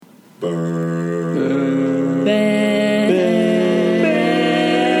Bear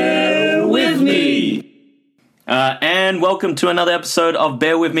with me. And welcome to another episode of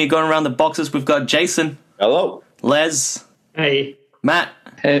Bear With Me. Going around the boxes, we've got Jason. Hello. Les. Hey. Matt.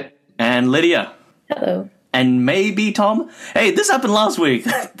 Hey. And Lydia. Hello. And maybe Tom. Hey, this happened last week.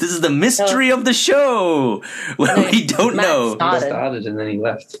 This is the mystery of the show. Where we don't Matt know. Started and then he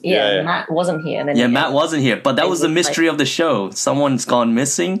left. Yeah, Matt wasn't here. And then Matt wasn't here. But that was the mystery of the show. Someone's gone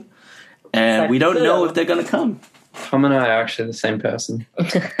missing. And we don't know if they're going to come. Tom and I are actually the same person.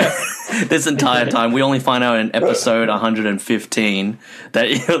 This entire time. We only find out in episode 115 that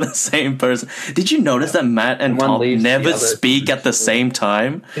you're the same person. Did you notice that Matt and Tom never speak at the same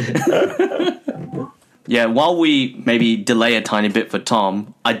time? Yeah, while we maybe delay a tiny bit for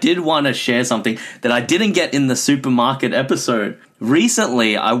Tom, I did want to share something that I didn't get in the supermarket episode.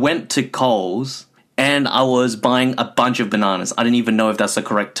 Recently, I went to Coles and I was buying a bunch of bananas. I didn't even know if that's the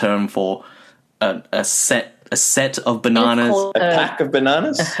correct term for a set of bananas. A pack of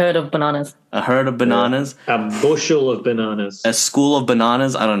bananas? A herd of bananas. A herd of bananas. A bushel of bananas. A school of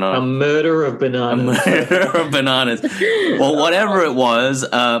bananas. I don't know. A murder of bananas. A murder of bananas. Well, whatever it was,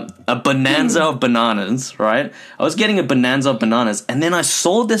 a bonanza of bananas, right? I was getting a bonanza of bananas, and then I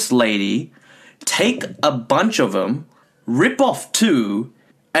saw this lady take a bunch of them, rip off 2,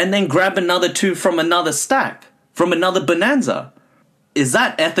 and then grab another 2 from another stack, from another bonanza. Is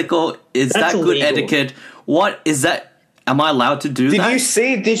that ethical? That's that good illegal. Etiquette? What is that? Am I allowed to do that? Did you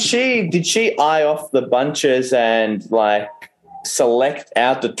see? Did she eye off the bunches and like select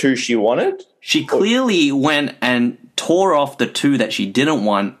out the 2 she wanted? She clearly went and tore off the 2 that she didn't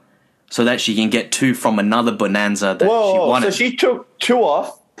want, so that she can get 2 from another bonanza that she wanted. So she took 2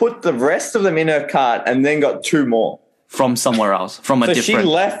 off, put the rest of them in her cart, and then got 2 more from somewhere else, from a different. So she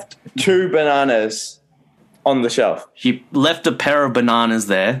left 2 bananas on the shelf. She left a pair of bananas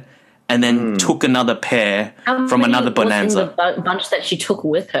there. And then took another pair from another bonanza. Was in the bunch that she took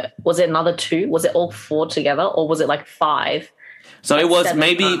with her? Was it another 2? Was it all 4 together? Or was it like 5? So it was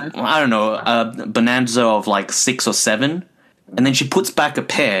maybe, I don't know, a bonanza of like 6 or 7. And then she puts back a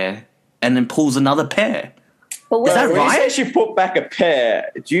pair and then pulls another pair. Well, is that when right? You say she put back a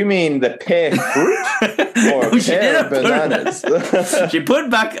pear, do you mean the pear fruit or a pair of bananas? She put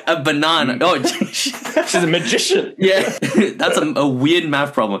back a banana. Oh, she's a magician. Yeah, that's a weird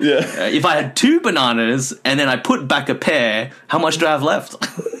math problem. Yeah. If I had 2 bananas and then I put back a pear, how much do I have left?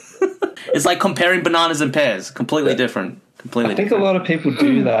 It's like comparing bananas and pears. Completely different. I think a lot of people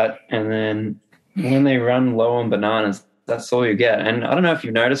do that, and then when they run low on bananas, that's all you get. And I don't know if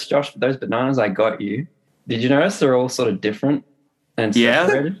you've noticed, Josh, but those bananas I got you, did you notice they're all sort of different and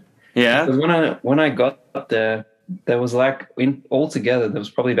separated? Yeah. Because when I got there was like altogether there was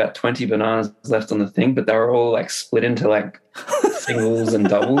probably about 20 bananas left on the thing, but they were all like split into like singles and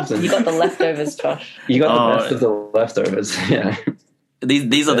doubles. And you got the leftovers, Josh. You got the best of the leftovers. Yeah.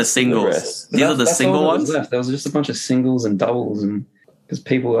 These are the singles. These are the single ones. There was just a bunch of singles and doubles, and because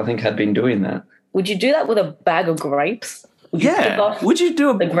people I think had been doing that. Would you do that with a bag of grapes? Would you pick off would you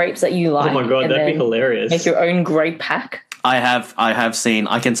do the grapes that you like? Oh my god, that'd be hilarious. Make your own grape pack. I have seen.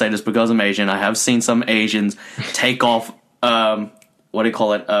 I can say this because I'm Asian. I have seen some Asians take off what do you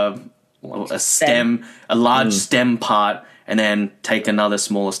call it? A stem, a large stem part, and then take another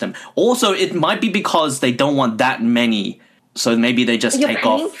smaller stem. Also, it might be because they don't want that many, so maybe they just take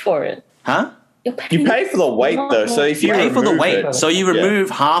off. You're paying for it, huh? You pay for the weight though, so if you pay for the weight, it, so you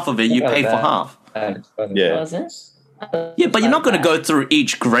remove half of it, you pay for half. Yeah. Was it? Yeah, but you're not going to go through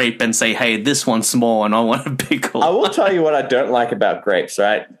each grape and say, hey, this one's small and I want a bigger one. I will tell you what I don't like about grapes,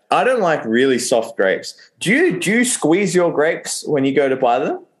 right? I don't like really soft grapes. Do you squeeze your grapes when you go to buy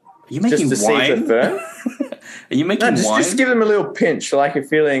them? Are you making just to wine? see if they're firm? Are you making wine? Just give them a little pinch, like you're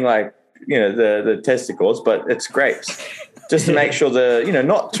feeling like, the testicles, but it's grapes. Just to make sure they're,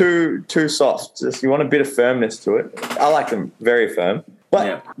 not too soft. Just you want a bit of firmness to it. I like them very firm.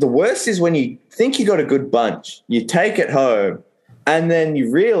 But the worst is when you think you got a good bunch, you take it home, and then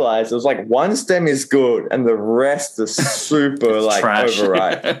you realize it was like one stem is good and the rest is super like trash.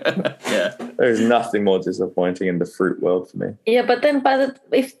 overripe. Yeah. There's nothing more disappointing in the fruit world for me. Yeah, but then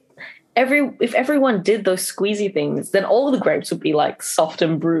if everyone did those squeezy things, then all the grapes would be like soft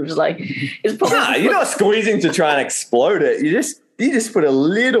and bruised. Like it's probably You're not squeezing to try and explode it. You just put a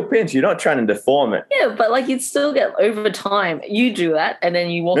little pinch. You're not trying to deform it. Yeah, but like you'd still get over time. You do that, and then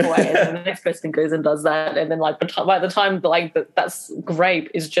you walk away, and then the next person goes and does that, and then like by the time like that's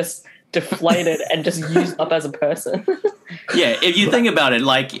grape is just deflated and just used up as a person. Yeah, if you think about it,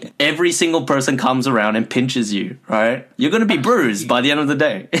 like every single person comes around and pinches you, right? You're going to be bruised by the end of the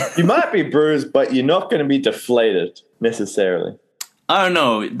day. You might be bruised, but you're not going to be deflated necessarily. I don't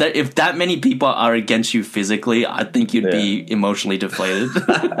know. That if that many people are against you physically, I think you'd be emotionally deflated.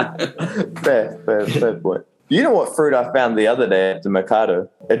 Fair point. You know what fruit I found the other day at the Mercado?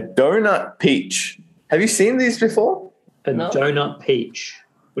 A donut peach. Have you seen these before? A No. donut peach.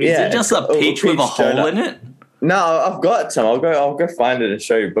 Is it just a peach with a hole donut. in it? No, I've got some. I'll go find it and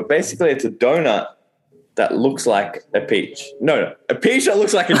show you. But basically, it's a donut that looks like a peach. No, a peach that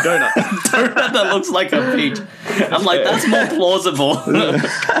looks like a donut. Donut that looks like a peach. I'm like, that's more plausible.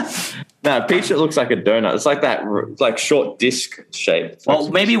 No, a peach that looks like a donut. It's like that, like short disc shape. Well,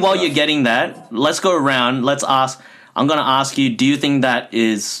 maybe while you're getting that, let's go around. Let's ask. I'm going to ask you, do you think that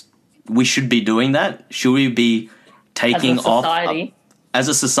we should be doing that? Should we be taking off as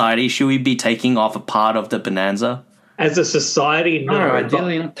a society? Should we be taking off a part of the bonanza? As a society, no. No,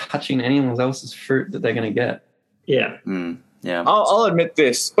 ideally you're not touching anyone else's fruit that they're going to get. Yeah. Yeah. I'll admit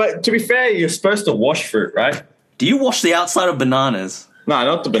this, but to be fair, you're supposed to wash fruit, right? Do you wash the outside of bananas? No,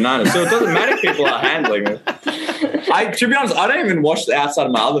 not the bananas. So it doesn't matter if people are handling it. To be honest, I don't even wash the outside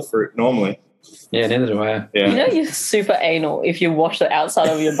of my other fruit normally. Yeah, neither do I. Yeah. You know you're super anal if you wash the outside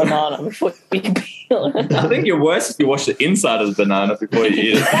of your banana before you peel it. I think you're worse if you wash the inside of the banana before you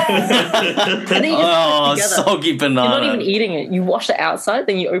eat it. And then you Oh, just put it together. soggy banana. You're not even eating it. You wash the outside,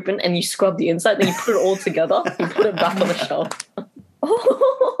 then you open and you scrub the inside, then you put it all together. You put it back on the shelf.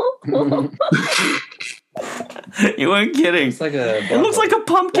 You weren't kidding. It's like a It looks like a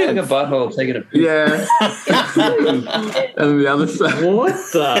pumpkin. like a butthole taking a poop. Yeah. And the other side. What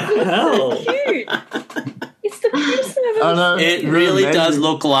the hell? Cute. It's the cutest thing I've ever know. It really does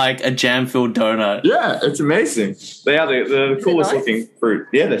look like a jam-filled donut. Yeah, it's amazing. They are the coolest nice? looking fruit.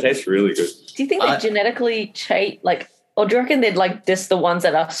 Yeah, they taste really good. Do you think they genetically or do you reckon they'd like diss the ones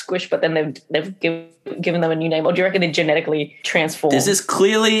that are squished, but then they've given them a new name, or do you reckon they genetically transform? This is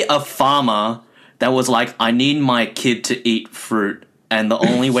clearly a farmer that was like, I need my kid to eat fruit. And the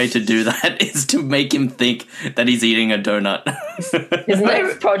only way to do that is to make him think that he's eating a donut. His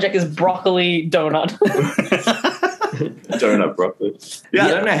next project is broccoli donut. Donut broccoli. Yeah, I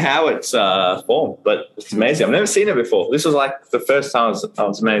don't know how it's formed, but it's amazing. I've never seen it before. This was like the first time I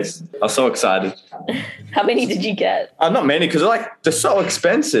was amazed. I was so excited. How many did you get? Not many, because they're so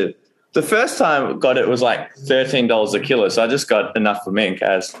expensive. The first time I got it was like $13 a kilo, so I just got enough for me and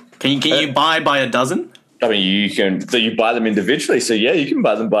Kaz. Can you buy by a dozen? I mean, you buy them individually, so yeah, you can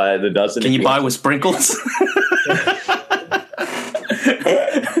buy them by the dozen. Can you buy with sprinkles?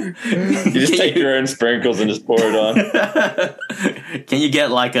 You just take your own sprinkles and just pour it on. Can you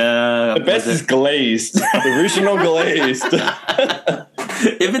get like a... The best is glazed. The original glazed.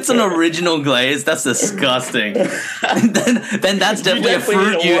 If it's an original glaze, that's disgusting. then that's definitely a definitely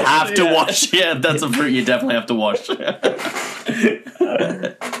fruit need to you wash have it, to yeah. wash. Yeah, that's a fruit you definitely have to wash.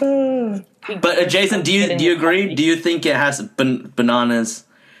 But Jason, do you agree? Do you think it has bananas?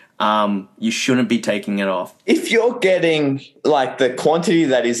 You shouldn't be taking it off. If you're getting like the quantity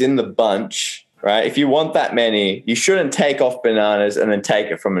that is in the bunch, right? If you want that many, you shouldn't take off bananas and then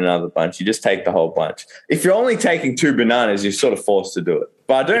take it from another bunch. You just take the whole bunch. If you're only taking 2 bananas, you're sort of forced to do it.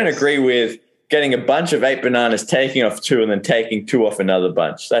 But I don't agree with getting a bunch of 8 bananas, taking off 2, and then taking 2 off another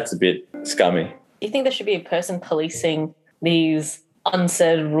bunch. That's a bit scummy. You think there should be a person policing these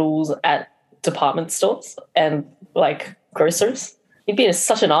unsaid rules at department stores and like grocers? You'd be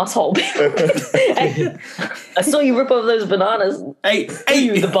such an asshole. Hey, I saw you rip over those bananas. Hey,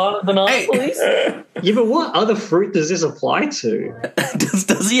 You, the banana police. Yeah, but what other fruit does this apply to?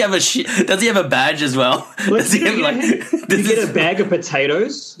 does he have does he have a badge as well? Does he have You get a bag of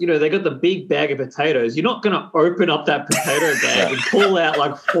potatoes. You know, they got the big bag of potatoes. You're not going to open up that potato bag and pull out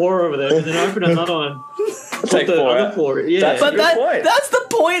like 4 of them and then open another one. Take the 4 other out. 4. Yeah. That's But a good point. that's the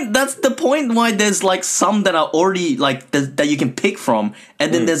point. That's the point why there's like some that are already like that you can pick from,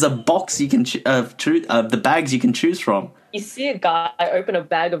 and then there's a box you can the bags you can choose from. You see a guy open a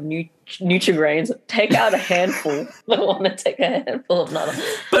bag of Nutri-Grains, take out a handful. I want to take a handful of nut.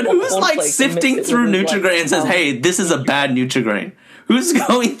 But who's like sifting through Nutri-Grain and says, "Hey, this is a bad Nutri-Grain"? Who's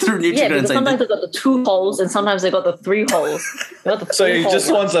going through Nutri-Grain? Yeah, because and saying, sometimes they got the 2 holes and sometimes they got the 3 holes. They got the So he 3 just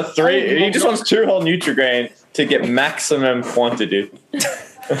holes. wants a 3. He just wants 2 whole Nutri-Grain to get maximum quantity.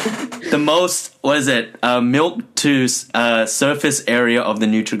 the most milk to surface area of the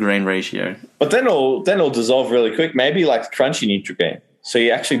Nutri-Grain ratio. But then it'll dissolve really quick. Maybe like crunchy Nutri-Grain. So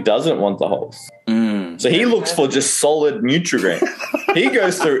he actually doesn't want the holes. So he looks for just solid Nutri-Grain. He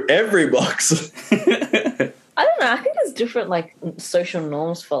goes through every box. I don't know. I think there's different like social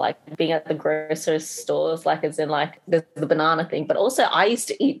norms for like being at the grocery stores. Like as in like there's the banana thing, but also I used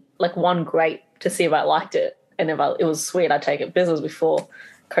to eat like 1 grape to see if I liked it, and if it was sweet, I'd take it. This was before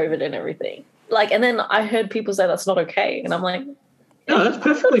COVID and everything. Like, and then I heard people say that's not okay, and I'm like, No, that's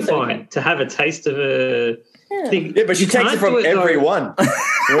perfectly fine to have a taste of a thing. Yeah, but she You takes can't it from do it, though- everyone.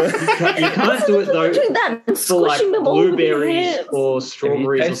 You can't do it though Doing that and for like squishing them all with your blueberries hands. or You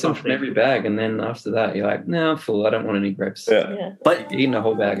strawberries or taste them from something. every bag, and then after that, you're like, no, I'm full. I don't want any grapes. Yeah. Yeah. But You're eating a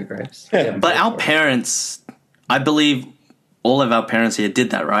whole bag of grapes. Yeah. But our parents, I believe all of our parents here did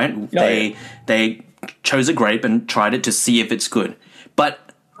that, right? They chose a grape and tried it to see if it's good. But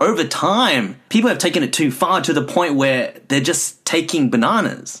over time, people have taken it too far to the point where they're just taking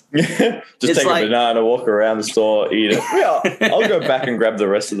bananas. Just It's take like- a banana, walk around the store, eat it. Yeah, I'll go back and grab the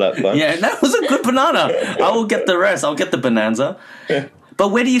rest of that bunch. Yeah, that was a good banana. I will get the rest. I'll get the bonanza. But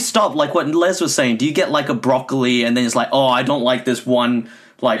where do you stop? Like what Les was saying, do you get like a broccoli and then it's like, oh, I don't like this one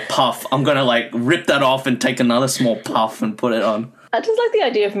like puff. I'm going to like rip that off and take another small puff and put it on. I just like the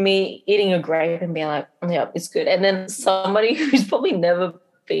idea of me eating a grape and being like, yeah, it's good. And then somebody who's probably never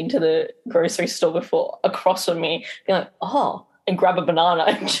been to the grocery store before across from me being like, oh, and grab a banana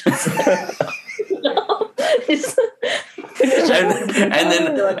and just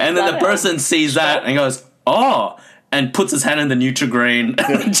and then the person sees that and goes, oh, and puts his hand in the Nutri-Grain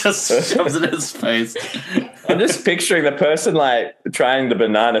and just shoves it in his face. I'm just picturing the person like trying the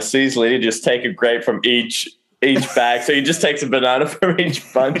banana sees Lydia just take a grape from each bag. So he just takes a banana from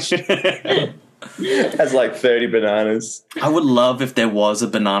each bunch. Has like 30 bananas. I would love if there was a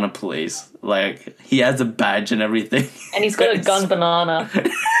banana police. Like, he has a badge and everything. and he's got a gun banana.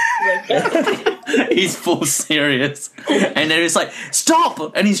 He's full serious. And then it's like,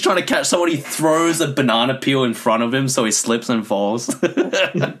 stop! And he's trying to catch someone. He throws a banana peel in front of him so he slips and falls.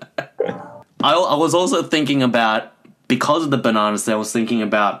 I was also thinking about, because of the bananas, I was thinking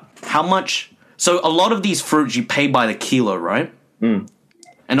about how much... So a lot of these fruits you pay by the kilo, right? Mm.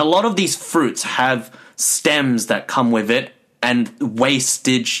 And a lot of these fruits have stems that come with it and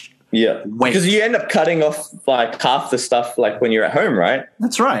wastage. Yeah. Wait. Because you end up cutting off like half the stuff like when you're at home, right?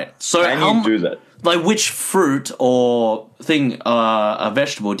 That's right. So And how you do that. Like, which fruit or thing, a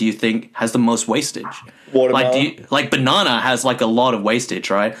vegetable, do you think has the most wastage? Watermelon. Like banana has like a lot of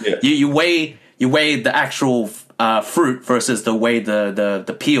wastage, right? Yeah. You weigh the actual fruit versus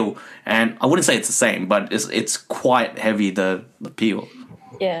the peel, and I wouldn't say it's the same, but it's quite heavy the peel.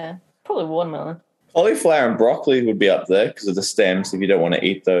 Yeah, probably watermelon. Cauliflower and broccoli would be up there because of the stems if you don't want to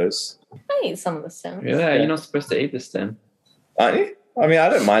eat those. I eat some of the stems. Really? You're not supposed to eat the stem. Aren't you? I mean, I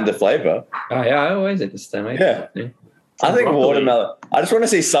don't mind the flavour. Oh, yeah, I always eat the stem. Yeah. I think Broccoli. watermelon. I just want to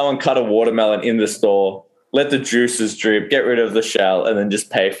see someone cut a watermelon in the store, let the juices drip, get rid of the shell, and then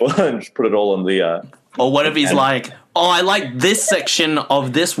just pay for it and just put it all on the... Or what if he's like, oh, I like this section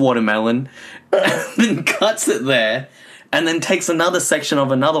of this watermelon, and then cuts it there, and then takes another section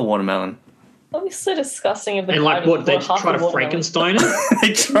of another watermelon. That'd be so disgusting if the And guy like what, they bought half try a to watermelon. Frankenstein it?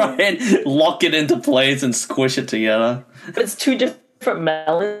 They try and lock it into place and squish it together. But it's two different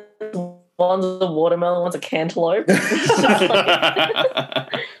melons. One's a watermelon, one's a cantaloupe.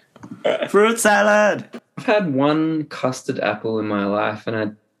 Fruit salad. I've had one custard apple in my life, and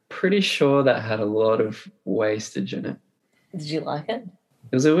I'm pretty sure that had a lot of wastage in it. Did you like it?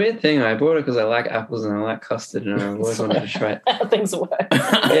 It was a weird thing. I bought it because I like apples and I like custard, and I always wanted to try it. How things work.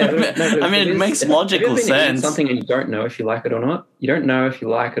 Yeah, I mean, it makes logical have you ever been eating sense. something and you don't know if you like it or not. You don't know if you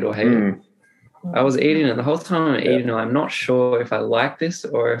like it or hate it. I was eating it the whole time. I'm eating it. I'm not sure if I like this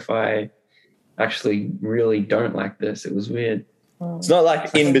or if I actually really don't like this. It was weird. It's not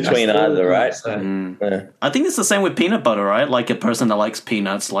like in between either, right? Yeah. I think it's the same with peanut butter, right? Like a person that likes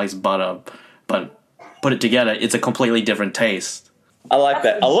peanuts likes butter, but put it together, it's a completely different taste. I like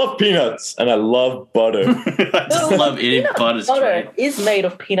that. I love peanuts and I love butter. I just love eating Peanut butter straight. butter is made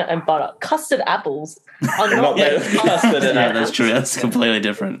of peanut and butter. Custard apples are Not not made of custard and Yeah, apples. that's true. That's completely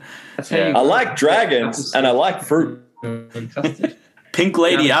different. That's how Yeah. you I like dragons and I like fruit. custard. Pink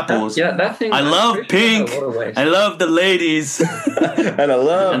lady apples. That thing. I I'm love pretty sure pink. had a lot of waste. I love the ladies. And I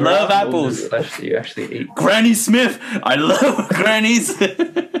love... I love apples. You actually eat. Granny Smith. I love grannies.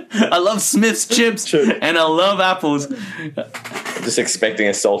 I love Smith's chips. Sure. And I love apples. Just expecting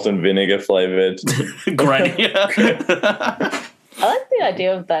a salt and vinegar flavored. Granny. I like the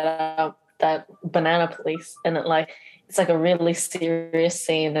idea of that banana police, and it's like a really serious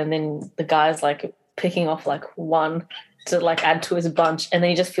scene, and then the guy's like picking off like one to like add to his bunch, and then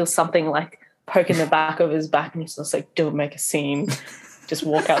he just feels something like poking the back of his back, and he's just like, "Don't make a scene, just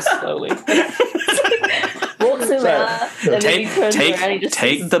walk out slowly." Walks him out, and then he turns around, and he just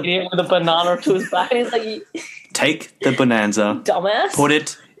take sees this the- idiot with a banana to his back, and he's like, "You Take the bonanza, dumbass." put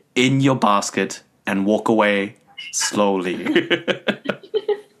it in your basket, and walk away slowly.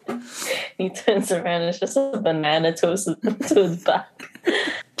 He turns around, and it's just a banana to his back.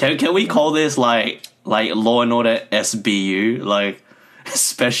 Can we call this like Law and Order SBU? Like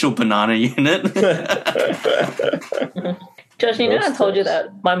special banana unit. Josh, you know I told you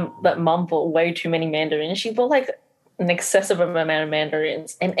that mum bought way too many mandarins. She bought like an excessive amount of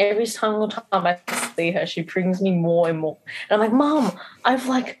mandarins, and every single time I see her, she brings me more and more. And I'm like, Mom, I've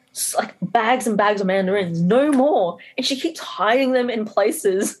like bags and bags of mandarins, no more. And she keeps hiding them in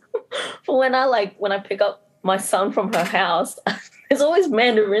places for when I pick up my son from her house. There's always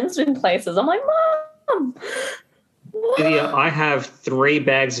mandarins in places. I'm like, Mom, what? Lydia, I have 3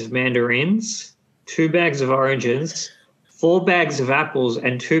 bags of mandarins, 2 bags of oranges, 4 bags of apples,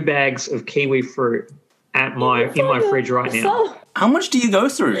 and 2 bags of kiwi fruit in my fridge right now. How much do you go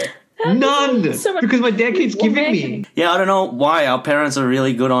through? None, So much- because my dad keeps giving me. Yeah, I don't know why. Our parents are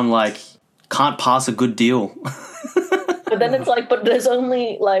really good on like can't pass a good deal. But then it's like, but there's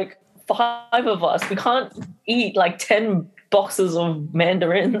only like 5 of us. We can't eat like 10 boxes of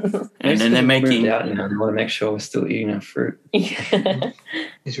mandarins. And then they're making. out, you know, they want to make sure we're still eating our fruit. Yeah.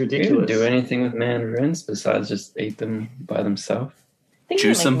 It's We didn't ridiculous. do anything with mandarins besides just eat them by themselves. I think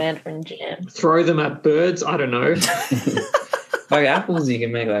Juice we them. make mandarin jam. Throw them at birds. I don't know. Like apples, you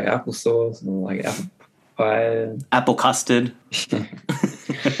can make like apple sauce and like apple pie. Apple custard.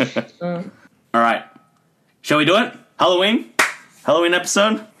 All right. Shall we do it? Halloween? Halloween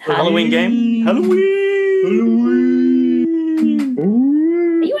episode? Halloween game? Halloween!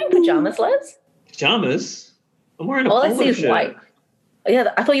 Are you wearing pajamas, Les? Pajamas. I'm wearing a All I polo see is shirt. white.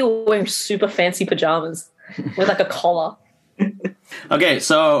 Yeah, I thought you were wearing super fancy pajamas with like a collar. Okay,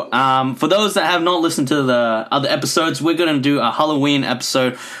 so for those that have not listened to the other episodes, we're going to do a Halloween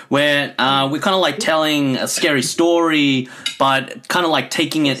episode where we're kind of like telling a scary story, but kind of like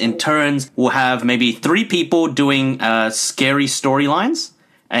taking it in turns. We'll have maybe 3 people doing scary storylines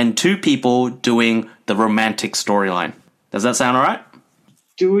and 2 people doing the romantic storyline. Does that sound all right?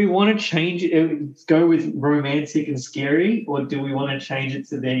 Do we want to change it, go with romantic and scary, or do we want to change it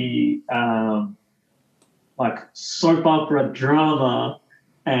to the like soap opera drama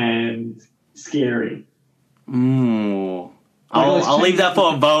and scary? I'll leave that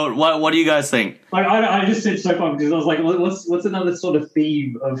for a vote. What do you guys think? Like I just said soap opera because I was like, what's another sort of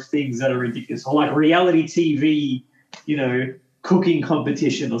theme of things that are ridiculous, or like reality TV, you know, cooking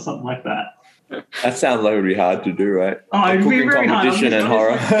competition or something like that. That sounds like it would be hard to do, right? Oh, A it'd be cooking very hard. competition and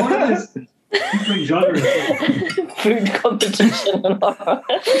horror. One of those different genres. Food competition and horror.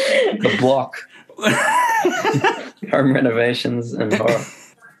 The block. Home renovations and horror.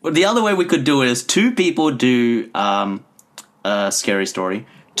 Well, the other way we could do it is 2 people do a scary story,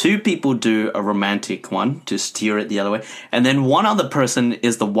 2 people do a romantic one to steer it the other way, and then one other person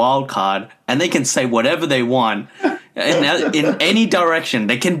is the wild card, and they can say whatever they want in any direction.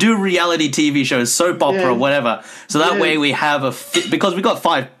 They can do reality TV shows, soap opera, whatever. So that way we have because we got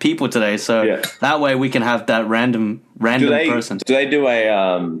 5 people today, so that way we can have that random person. Do they do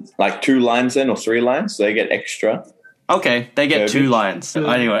a like 2 lines then or 3 lines? So they get extra. Okay, they get 2 lines.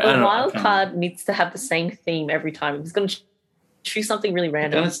 Anyway, I The don't know. wild card needs to have the same theme every time. He's going to choose something really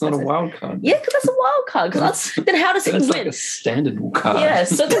random. Then it's not a That's it. wild card. Yeah, because that's a wild card. Then how does he It's win? like a standard card. Yeah,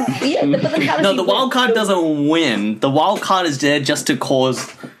 so then, but then how does No, he the win? wild card doesn't win. The wild card is there just to cause.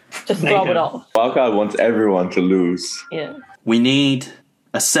 Just throw it off. Wildcard wants everyone to lose. Yeah. We need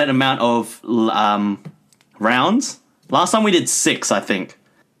a set amount of rounds. Last time we did 6, I think.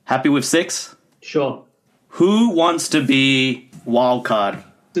 Happy with 6? Sure. Who wants to be wild card?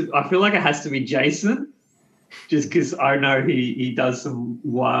 I feel like it has to be Jason, just because I know he does some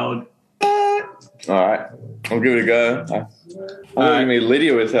wild. All right, I'll give it a go. I'm going to be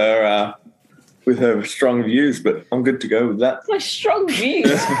Lydia with her strong views, but I'm good to go with that. My strong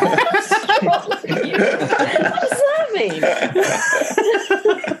views. Strong views. What does that mean?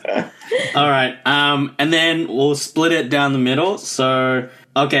 All right. And then we'll split it down the middle. So,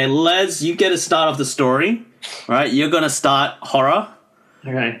 okay, Les, you get to start off the story. All right, you're going to start horror.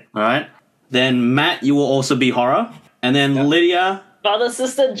 Okay. All right. Then Matt, you will also be horror. And then Lydia, Brother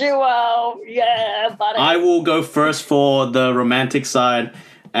sister duo. Yeah, buddy. I will go first for the romantic side,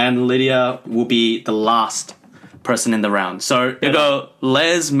 and Lydia will be the last person in the round. So you go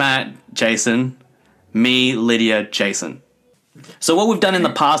Les, Matt, Jason, me, Lydia, Jason. So what we've done in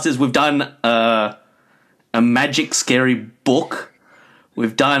the past is we've done a magic scary book.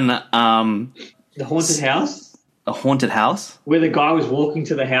 We've done The haunted house, a haunted house, where the guy was walking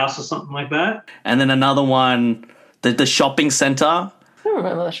to the house or something like that. and then another one, the shopping center. I don't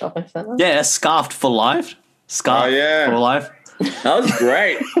remember the shopping center. Yeah, Scarfed for Life. Scarfed Oh, yeah. for Life. That was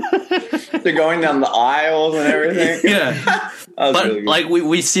great. They're going down the aisles and everything. Yeah. That was But really good. like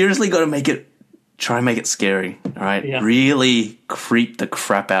we seriously got to try and make it scary. All right, Yeah. really creep the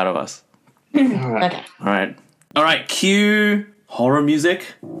crap out of us. All right. Okay. All right, cue Horror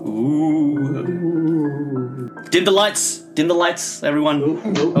music. Ooh. Dim the lights. Dim the lights, everyone.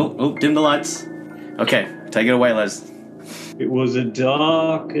 Oh, dim the lights. Okay, take it away, Les. It was a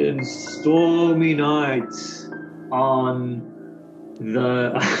dark and stormy night on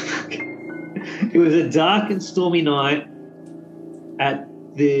the... It was a dark and stormy night at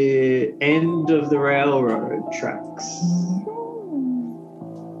the end of the railroad tracks.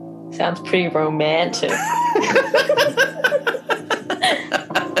 Sounds pretty romantic.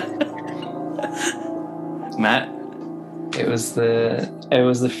 Matt? It was the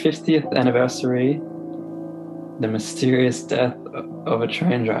 50th anniversary, the mysterious death of a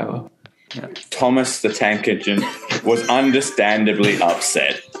train driver. Thomas the Tank Engine was understandably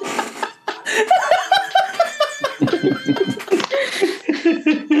upset.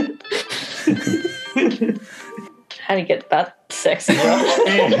 How do you get that sexy?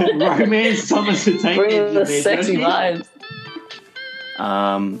 And romance Thomas the Tank Bring Engine the there, sexy don't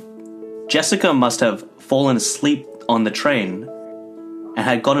vibes. Jessica must have fallen asleep on the train and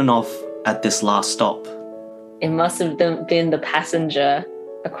had gotten off at this last stop. It must have been the passenger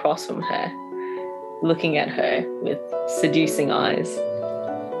across from her, looking at her with seducing eyes.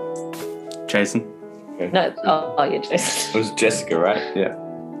 Jason? No, yeah, Jason. It was Jessica, right? Yeah.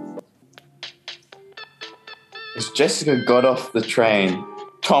 As Jessica got off the train,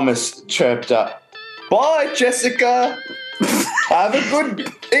 Thomas chirped up, "Bye, Jessica! Have a good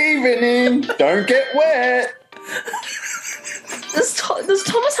evening! Don't get wet!" Does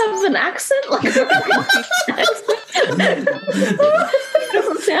Thomas have an accent? Like, he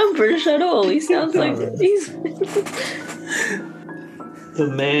doesn't sound British at all. He sounds like he's. The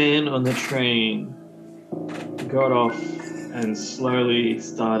man on the train got off and slowly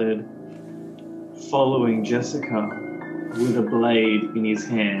started following Jessica with a blade in his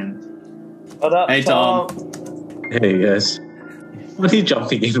hand. What up, Hey, Tom. Hey, yes. Why are you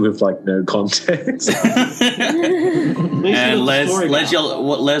jumping in with like no context? And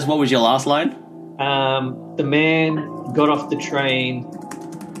Les, what was your last line? The man got off the train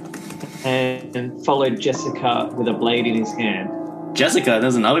and followed Jessica with a blade in his hand. Jessica,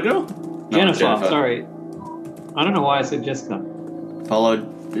 there's another girl? No, Jennifer, sorry. I don't know why I said Jessica.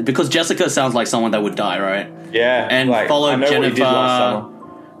 Followed, because Jessica sounds like someone that would die, right? Yeah, And like, I followed know what you did last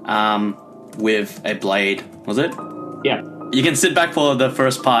Jennifer summer. with a blade. Was it? Yeah. You can sit back for the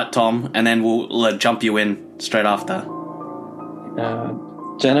first part, Tom, and then we'll jump you in straight after.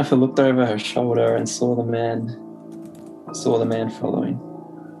 Jennifer looked over her shoulder and saw the man following.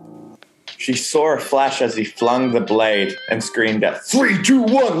 She saw a flash as he flung the blade and screamed out, 3, 2,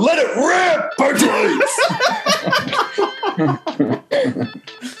 1, let it rip,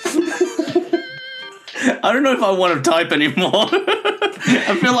 I don't know if I want to type anymore.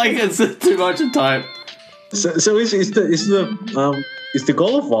 I feel like it's too much to type. So is the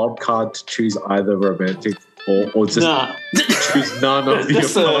goal of Wildcard to choose either romantic or just Nah. choose none of the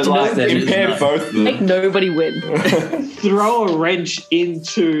Just above? like That is impair not- both of them. Make nobody win. Throw a wrench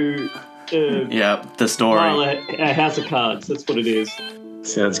into Yeah, the story. a house of cards. That's what it is.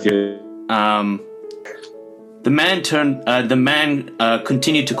 Sounds good. The man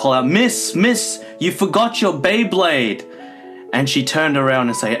continued to call out, Miss, you forgot your Beyblade. And she turned around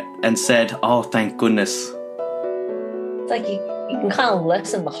and said, oh, thank goodness. It's like you can kind of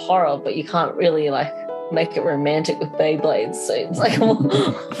lessen the horror, but you can't really like make it romantic with Beyblades. So it's like,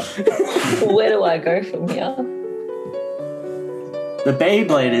 where do I go from here? The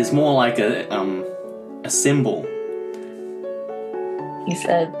Beyblade is more like a symbol. He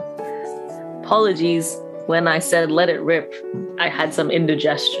said, apologies. When I said let it rip, I had some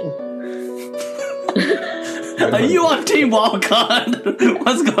indigestion. Are you on Team Wildcard?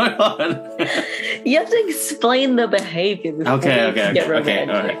 What's going on? You have to explain the behavior before you Okay, get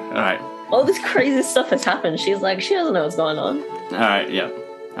romantic. all right. All this crazy stuff has happened. She's like, she doesn't know what's going on. All right, yeah.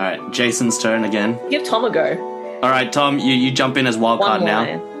 All right, Jason's turn again. Give Tom a go. All right, Tom, you jump in as One Wildcard now.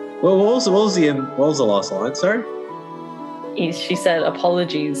 line. Well, what was the last line? Sorry. She said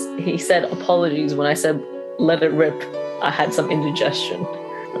apologies. He said apologies when I said let it rip. I had some indigestion.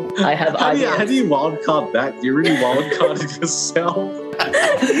 I have How do IBS. you wildcard that? You really wildcarded yourself.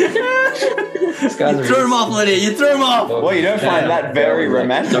 This guy's You threw him off, Lydia. You threw him off. Well, you don't find that very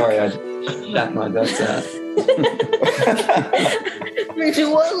romantic. Sorry, I backed my guts out. 3,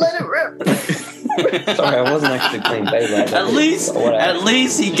 2, 1, let it rip. Sorry, I wasn't actually playing Beyblade. At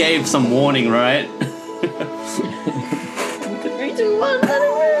least he gave some warning, right? 3, 2, 1, let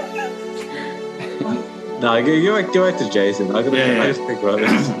it No, go back to Jason. I just think about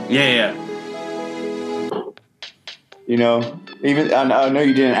this. Yeah. You know, even I know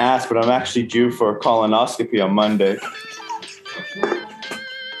you didn't ask, but I'm actually due for a colonoscopy on Monday.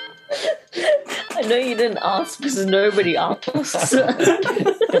 I know you didn't ask because nobody asked.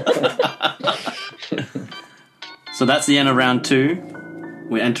 So that's the end of round 2.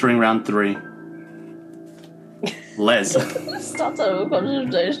 We're entering round 3. Les. Starts out a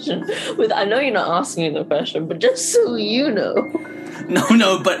conversation with, I know you're not asking me the question, but just so you know.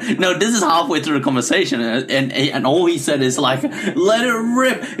 No, this is halfway through the conversation, and all he said is like, let it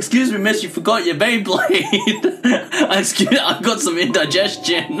rip. Excuse me, miss, you forgot your Beyblade. I've got some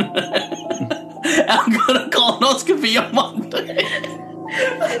indigestion. I've got a colonoscopy on Monday.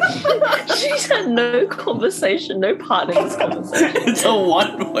 She's had no conversation, no part in this conversation. It's a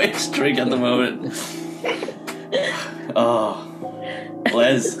one-way streak at the moment. Oh,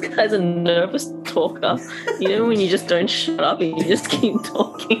 Les. This guy's a nervous talker. You know when you just don't shut up and you just keep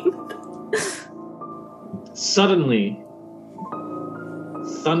talking? Suddenly,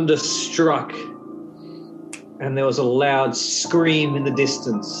 thunder struck, and there was a loud scream in the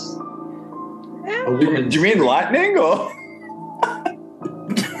distance. A woman. Do you mean lightning or?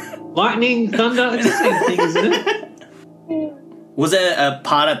 Lightning, thunder, it's the same thing, isn't it? Was there a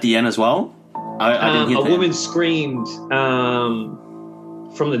part at the end as well? I didn't hear a that. woman screamed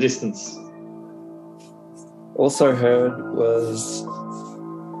from the distance. Also heard was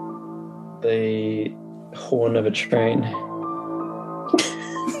the horn of a train.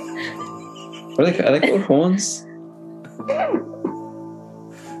 Are they called horns?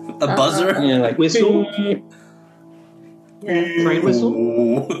 A buzzer? Yeah, like Whistle? Train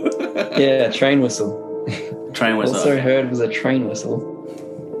whistle? yeah, train whistle. Train whistle. Also heard was a train whistle.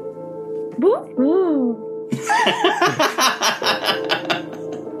 Woo woo.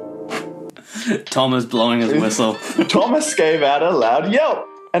 Thomas blowing his whistle. Thomas gave out a loud yelp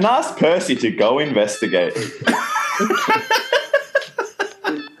and asked Percy to go investigate.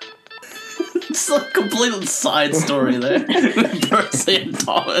 It's a complete side story there. Percy and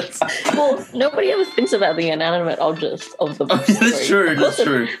Thomas. Well, nobody ever thinks about the inanimate objects of the story. That's true, that's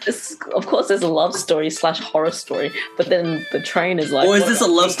true. Of course, there's a love story / horror story, but then the train is like... Or is this a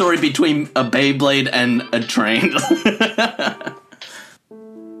love story between a Beyblade and a train?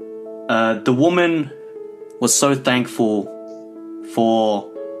 The woman was so thankful for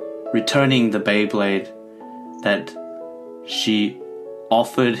returning the Beyblade that she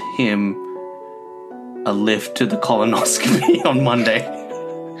offered him a lift to the colonoscopy on Monday.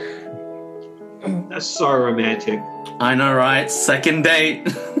 That's so romantic. I know, right? Second date.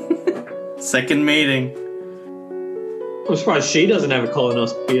 Second meeting. I'm surprised she doesn't have a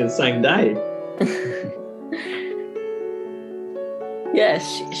colonoscopy on the same day. Yeah,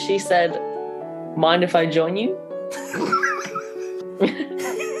 she said, mind if I join you?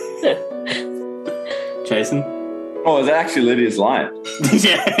 Jason? Oh, is that actually Lydia's line?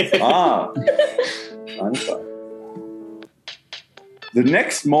 Yeah. Ah. I'm sorry. The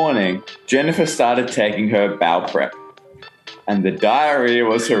next morning, Jennifer started taking her bowel prep, and the diarrhea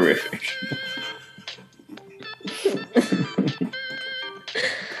was horrific.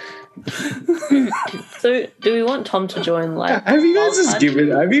 So, do we want Tom to join, like... Have you guys just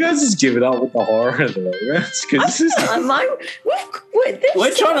given up with the horror of the romance? Because this is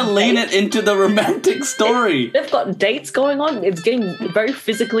We're trying to lean it into the romantic story. They've got dates going on. It's getting very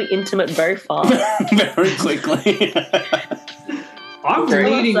physically intimate very fast. Very quickly. I'm Great.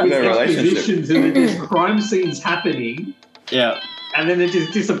 reading with Their relationship. expositions and there's crime scenes happening, Yeah. and then it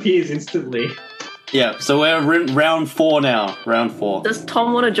just disappears instantly. Yeah, so we're in round 4 now. Round 4. Does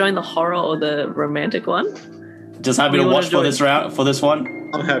Tom want to join the horror or the romantic one? Just happy You to wanna watch for join- this round, for this one.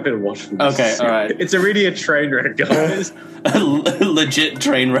 I'm happy to watch this. Okay, all right. It's already a train wreck, guys. Legit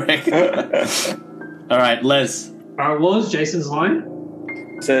train wreck. All right, Les. What was Jason's line?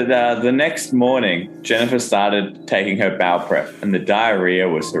 So the next morning, Jennifer started taking her bowel prep, and the diarrhea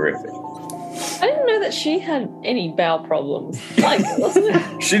was horrific. I didn't know that she had any bowel problems. Like, wasn't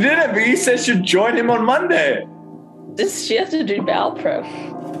it? She didn't, but he said she'd join him on Monday Does she have to do bowel prep?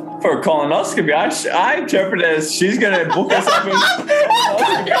 for a colonoscopy. I interpret it as she's going to book us up in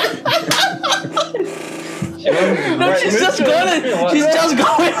No, she's just going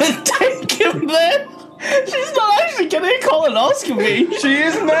to take him there. She's not actually getting a colonoscopy. She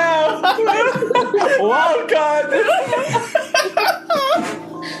is now. Wild card.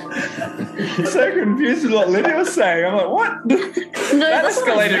 I'm so confused with what Lydia was saying. I'm like, what? No, That that's what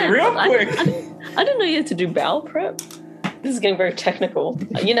I escalated meant. real quick. I didn't know you had to do bowel prep. This is getting very technical.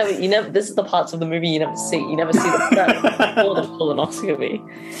 You never. This is the parts of the movie you never see. You never see the prep or the colonoscopy.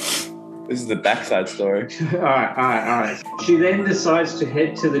 This is the backside story. All right. She then decides to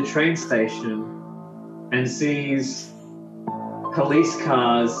head to the train station and sees police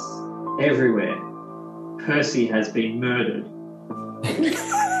cars everywhere. Percy has been murdered.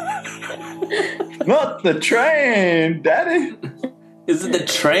 Not the train, Daddy. Is it the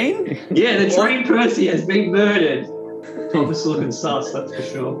train? Yeah, the train Percy has been murdered. Thomas looking sus, that's for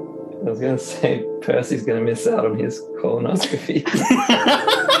sure. I was going to say Percy's going to miss out on his colonoscopy.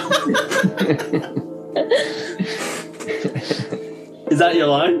 Is that your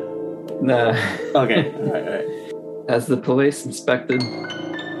line? No. Okay. All right. As the police inspected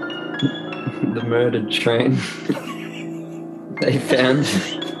the murdered train, they found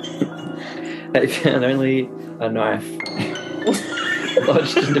only a knife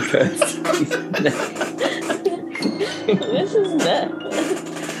lodged into Percy's neck. This is neck.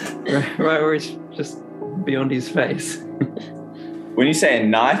 Right where it's just beyond his face. When you say a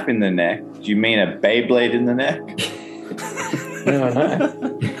knife in the neck, do you mean a Beyblade in the neck? No.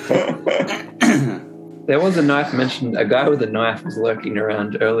 There was a knife mentioned. A guy with a knife was lurking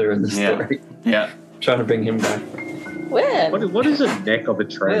around earlier in the story, Yeah. trying to bring him back. Where? What is a neck of a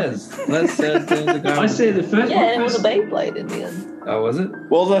train? Les said there was a guy. I said the first Yeah, it one. was a Beyblade in the end. Oh, was it?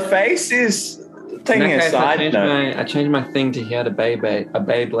 Well, the face is taking In that a case, side note. I changed my thing to he had a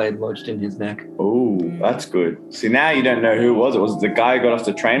Beyblade lodged in his neck. Ooh, that's good. See, now you don't know who it was. Was it the guy who got off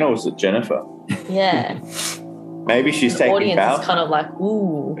the train, or was it Jennifer? Yeah. Maybe she's The taking audience power. is kind of like,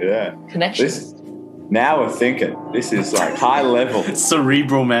 ooh, Yeah. connections. Now we're thinking. This is like high level.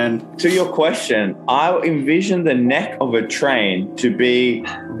 Cerebral, man. To your question, I envision the neck of a train to be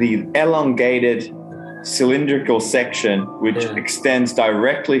the elongated cylindrical section which extends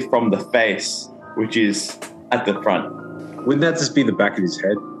directly from the face, which is at the front. Wouldn't that just be the back of his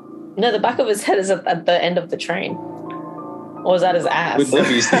head? No, the back of his head is at the end of the train. Or is that his ass? Wouldn't that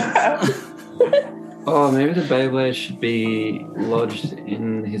be his Oh, maybe the Beyblade should be lodged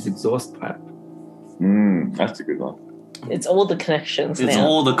in his exhaust pipe. That's a good one. It's all the connections It's now.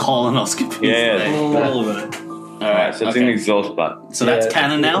 all the colonoscopy. Yeah. All of it. All right. So it's in the exhaust pipe. So that's Yeah,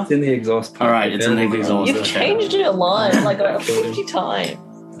 canon now? It's in the exhaust pipe. All right, it's in the exhaust. You've Okay. changed your line like about 50 times.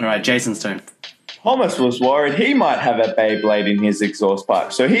 All right, Jason's turn. Thomas was worried he might have a Beyblade in his exhaust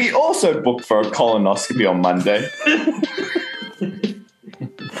pipe, so he also booked for a colonoscopy on Monday.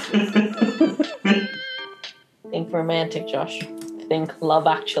 Think romantic, Josh. Think Love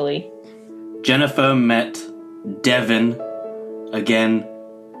Actually. Jennifer met Devin again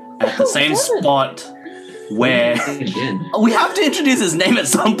at the same Devin. spot where Again. we have to introduce his name at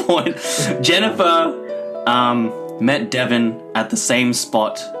some point. Jennifer met Devin at the same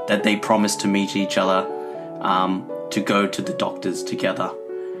spot that they promised to meet each other to go to the doctors together,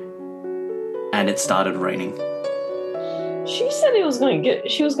 and it started raining. She said she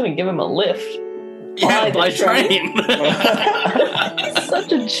was going to give him a lift. Yeah, the by train. train. It's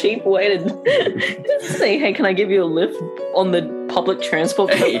such a cheap way to just say, hey, can I give you a lift on the public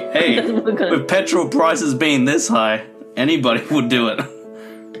transport? Hey, We're gonna- with petrol prices being this high, anybody would do it.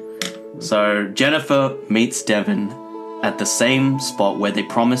 So Jennifer meets Devin at the same spot where they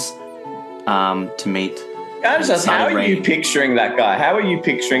promised to meet. Can I just ask, how Started are you raining. picturing that guy? How are you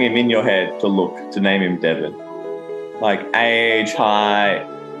picturing him in your head to name him Devin? Like age, height,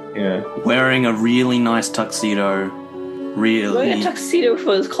 you know. Wearing a really nice tuxedo. Wearing a Really. tuxedo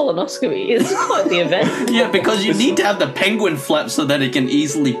for his colonoscopy is quite the event. Yeah, because you need to have the penguin flap so that it can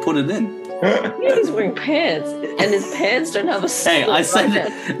easily put it in. Yeah, he's wearing pants, and his pants don't have a Hey, I split said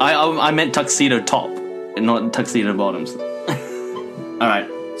right there. I meant tuxedo top, and not tuxedo bottoms. All right,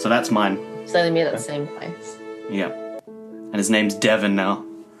 so that's mine. So they meet at the same place. Yeah, and his name's Devin now,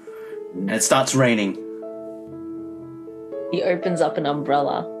 and it starts raining. He opens up an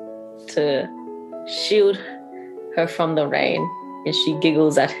umbrella to shield her from the rain, and she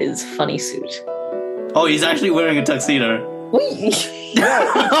giggles at his funny suit. Oh, he's actually wearing a tuxedo. Wait,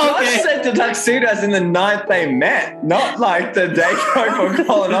 Josh said the tuxedo as in the night they met, not like the day going for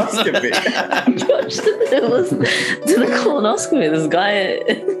colonoscopy. Josh said it was to the colonoscopy. This guy.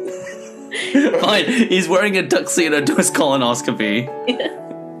 Fine, he's wearing a tuxedo to his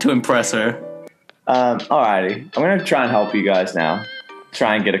colonoscopy to impress her. Alrighty, I'm going to try and help you guys now.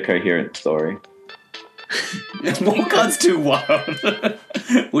 Try and get a coherent story. Walkout's too wild.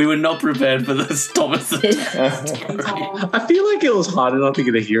 We were not prepared for this, Thomas. I feel like it was hard enough to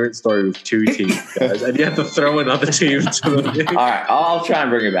get a coherent story with two teams, guys, and you have to throw another team into the mix. Alright, I'll try and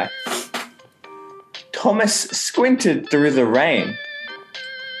bring it back. Thomas squinted through the rain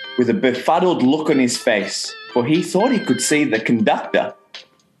with a befuddled look on his face, for he thought he could see the conductor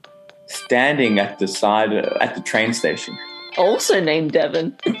standing at the side at the train station. Also named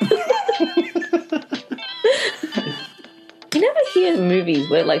Devin. You never hear movies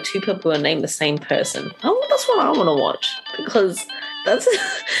where like two people are named the same person. Oh, that's what I want to watch because that's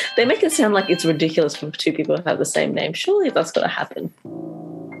they make it sound like it's ridiculous for two people to have the same name. Surely that's got to happen.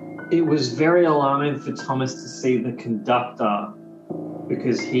 it was very alarming for Thomas to see the conductor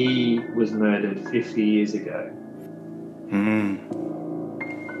because he was murdered 50 years ago.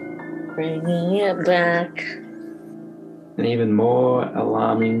 Bringing it back. And even more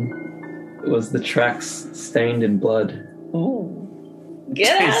alarming was the tracks stained in blood. Ooh.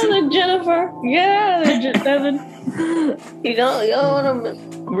 Get out of there, Jennifer. Get out of there, Devin. You don't want to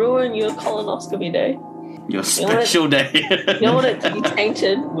ruin your colonoscopy day. Your special day. You don't want it to be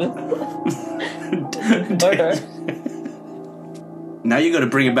tainted with murder. Now you got to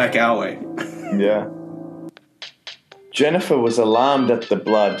bring it back our way. Yeah. Jennifer was alarmed at the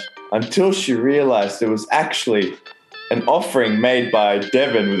blood until she realized it was actually an offering made by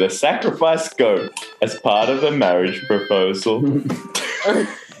Devin with a sacrifice goat as part of a marriage proposal.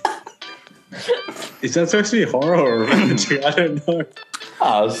 Is that supposed to be horror or romantic? I don't know.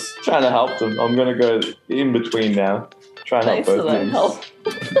 I was trying to help them. I'm going to go in between now. Try and help Thanks for both that of help.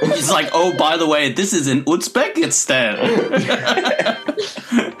 It's like, oh, by the way, this is in Uzbekistan,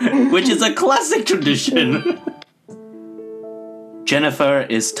 which is a classic tradition. Jennifer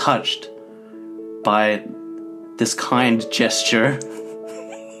is touched by this kind gesture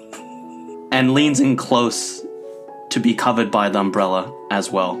and leans in close to be covered by the umbrella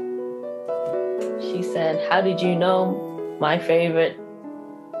as well. She said, "How did you know my favorite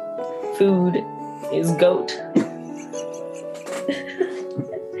food is goat?"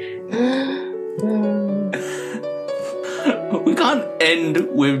 We can't end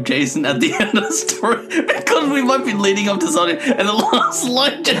with Jason at the end of the story because we might be leading up to something, and the last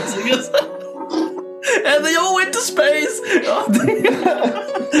line Jason goes, and they all went to space.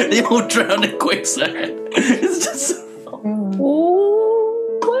 They all drowned in quicksand. It's just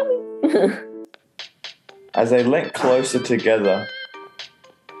As they leant closer together,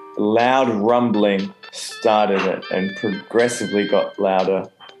 a loud rumbling started it and progressively got louder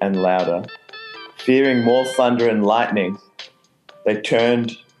and louder. Fearing more thunder and lightning, they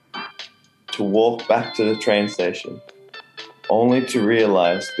turned to walk back to the train station, only to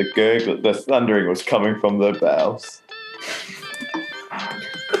realize the thundering was coming from their bowels.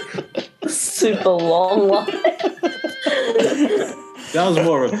 Super long line. That was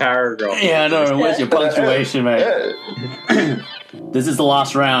more of a paragraph. yeah, I know. Where's your punctuation, mate? This is the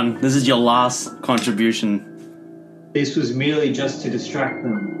last round. This is your last contribution. This was merely just to distract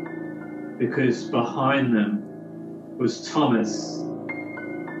them, because behind them was Thomas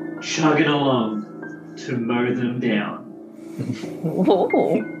chugging along to mow them down.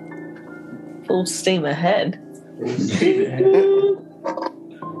 Whoa. Full steam ahead. If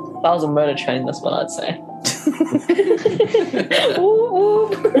I was a murder train, that's what I'd say.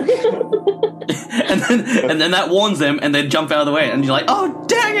 and then that warns them, and they jump out of the way, and you're like, oh,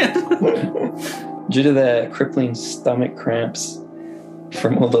 dang it! Due to their crippling stomach cramps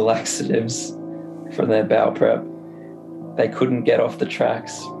from all the laxatives from their bowel prep, they couldn't get off the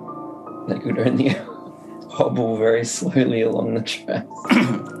tracks. They could only hobble very slowly along the tracks.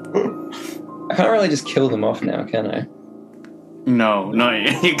 I can't really just kill them off now, can I? No,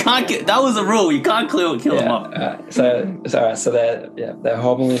 you can't get. That was a rule. You can't kill them off. So they're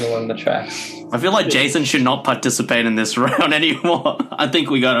hobbling along the tracks. I feel like Jason should not participate in this round anymore. I think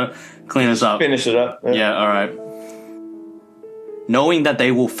we gotta clean this up. Finish it up. Yeah, all right. Knowing that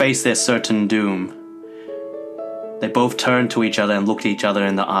they will face their certain doom, they both turned to each other and looked each other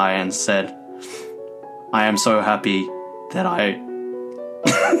in the eye and said, "I am so happy that I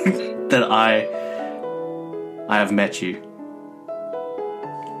have met you."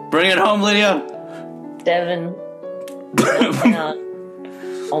 Bring it home, Lydia. Devin went down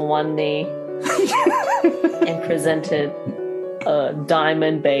on one knee and presented a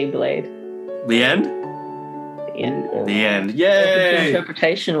diamond Beyblade. The end? The end. The end. Open to Yay!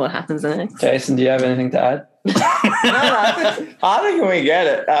 interpretation, what happens next? Jason, do you have anything to add? I think we get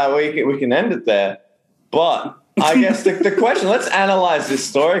it. We can end it there. But I guess the question, let's analyze this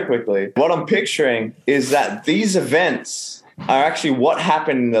story quickly. What I'm picturing is that these events are actually what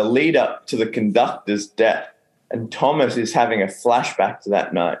happened in the lead up to the conductor's death. And Thomas is having a flashback to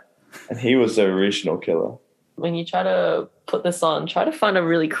that night. And he was the original killer. When you try to put this on, try to find a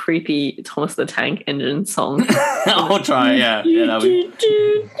really creepy Thomas the Tank Engine song. I'll try, yeah.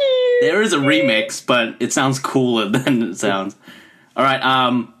 There is a remix, but it sounds cooler than it sounds. All right,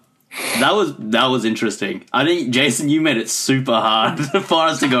 that was interesting. I think, Jason, you made it super hard for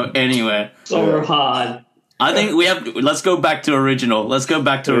us to go anywhere. So hard. I think let's go back to original. Let's go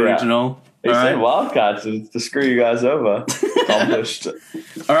back to original. He said wildcards to screw you guys over. Accomplished.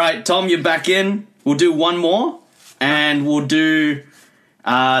 All right, Tom, you're back in. We'll do one more, and we'll do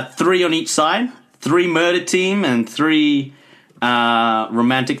 3 on each side. 3 murder team and 3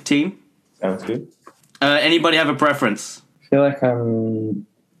 romantic team. Sounds good. Anybody have a preference? I feel like I'm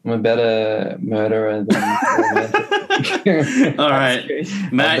a better murderer than romantic. All right,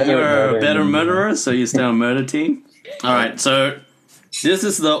 Matt, you're a better murderer, so you stay on murder team. All right, so this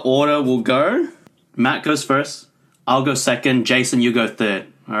is the order we'll go. Matt goes first. I'll go second. Jason, you go third.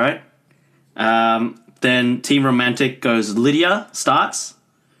 All right. Then Team Romantic goes. Lydia starts.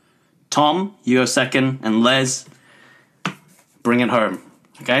 Tom, you go second, and Les, bring it home.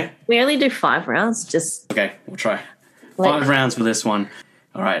 Okay. We only do 5 rounds. Just Okay, we'll try 5 rounds for this one.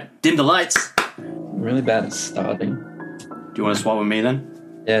 All right. Dim the lights. I'm really bad at starting. Do you want to swap with me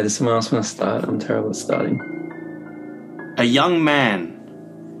then? Yeah, does someone else want to start? I'm terrible at starting. A young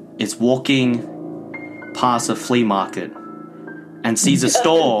man is walking past a flea market and sees a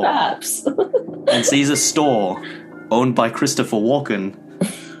store perhaps. owned by Christopher Walken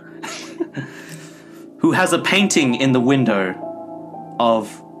who has a painting in the window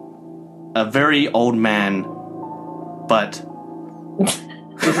of a very old man, but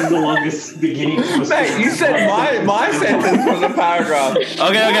This is the longest beginning. Mate, you said my sentence was a paragraph. okay,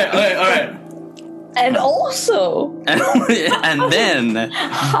 all right. And also, and then,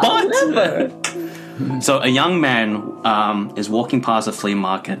 however, so a young man is walking past a flea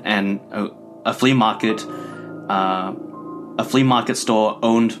market, and a flea market store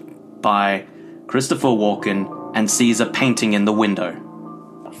owned by Christopher Walken, and sees a painting in the window.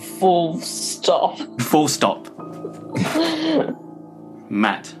 full stop. Full stop.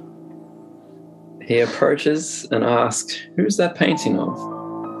 Matt. He approaches and asks, "Who's that painting of?"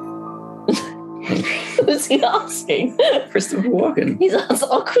 Who's he asking? Christopher Walken. He's asking,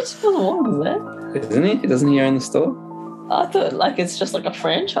 oh, Christopher Walken's there. Isn't he? Doesn't he own the store? I thought like it's just like a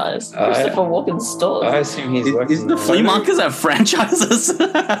franchise. Christopher Walken's store. I assume he's working. Isn't the Flea markets have franchises?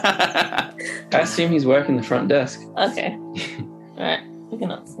 I assume he's working the front desk. Okay. Alright. We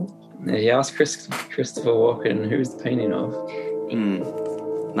can ask him. Yeah, he asked Christopher Walken, "Who's the painting of?"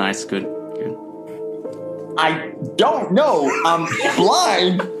 Nice, good. I don't know. I'm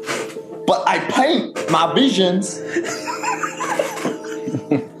blind, but I paint my visions.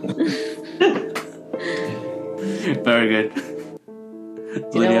 Very good.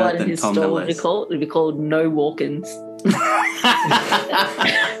 Do you know what his store would be called? It would be called No Walkins.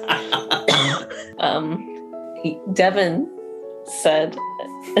 Devin said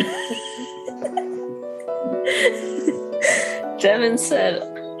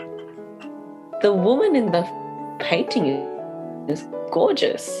the woman in the painting is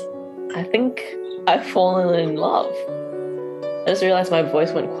gorgeous. I think I've fallen in love. I just realized my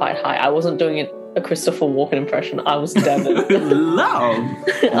voice went quite high. I wasn't doing a Christopher Walken impression. I was Devin. Love.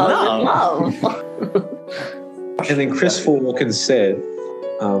 I was in love. And then Christopher Walken said,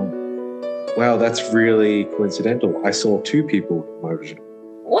 wow, that's really coincidental. I saw 2 people in my vision.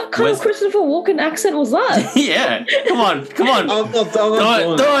 What kind of Christopher Walken accent was that? Yeah. Come on. I'm not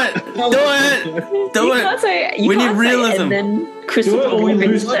Do You it. can't say. We need realism. And then Christopher Do it or we Walken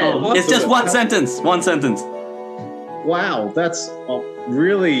lose said. Tom. It's just one sentence. One sentence. Wow, that's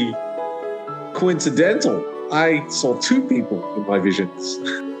really coincidental. I saw 2 people in my visions.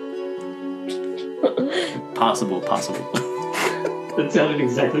 Possible. That sounded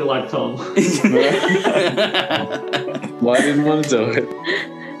exactly like Tom. Well, I didn't want to do it.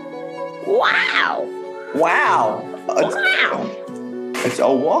 Wow. Wow. Wow. It's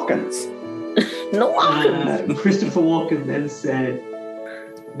old Walkins. No Walkins. Christopher Walken then said,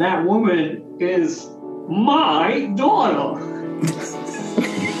 "That woman is my daughter."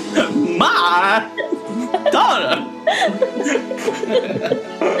 My daughter.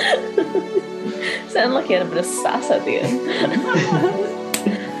 Sounded like he had a bit of sass at the end.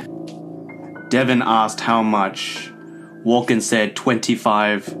 Devin asked how much. Walken said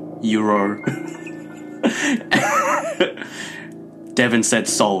 €25. Devin said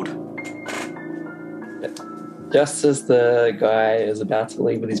sold. Just as the guy is about to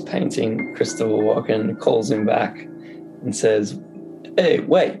leave with his painting, Christopher Walken calls him back and says, "Hey,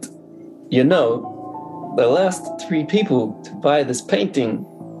 wait. You know, the last 3 people to buy this painting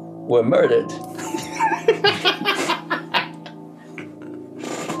were murdered."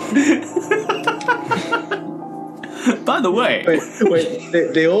 By the way.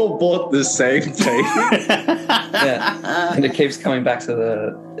 Wait, they all bought the same thing. Yeah, and it keeps coming back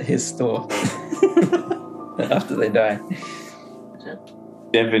to his store after they die.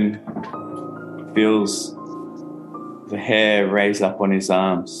 Devin feels the hair raise up on his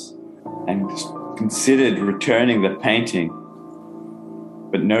arms and considered returning the painting,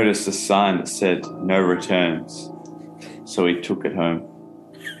 but noticed a sign that said no returns. So he took it home.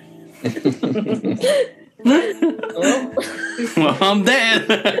 Well, I'm dead.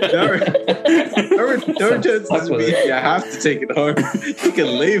 No returns to the beach. You have to take it home. You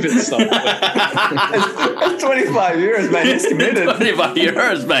can leave it somewhere. That's 25 euros, mate. He's committed. 25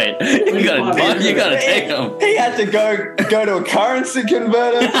 euros, mate. You gotta take them. He had to go to a currency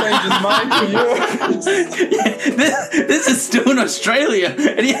converter, change his mind to euros. This is still in Australia,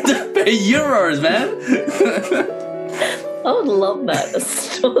 and you have to pay euros, man. I would love that. A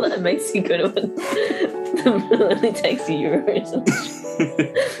store that makes you go to it that only takes euros.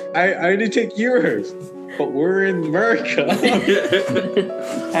 I only take euros, but we're in America.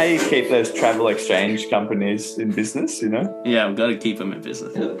 How you keep those travel exchange companies in business, you know? Yeah, we've got to keep them in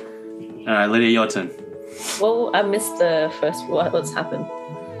business. All right, Lydia, your turn. Well, I missed the first. What's happened?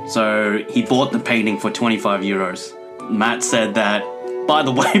 So he bought the painting for 25 euros. Matt said that. By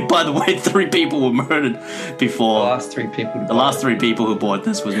the way, 3 people were murdered before. The last 3 people. The last 3 people who bought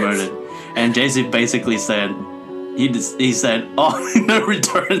this was murdered, and Joseph basically said, he said, "Oh, no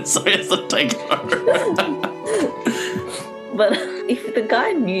return, so he has to take it home." But if the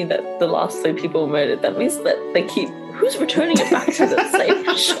guy knew that the last 3 people were murdered, that means that they keep. Who's returning it back to the safe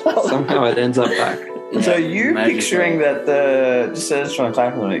shop? Somehow it ends up back. So you picturing that just trying to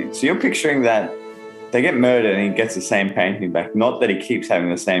clarify something. So you're picturing that they get murdered and he gets the same painting back, not that he keeps having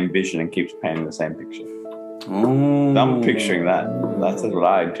the same vision and keeps painting the same picture. Oh. I'm picturing that. That's what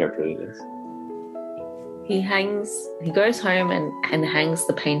I interpreted it as. He goes home and hangs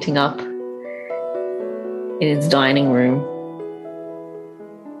the painting up in his dining room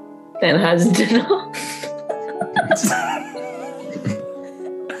and has dinner.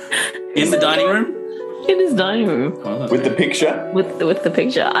 In the dining room? In his dining room. Oh, With the picture? With the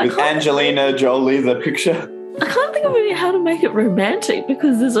picture. With Angelina Jolie, the picture? I can't think of really how to make it romantic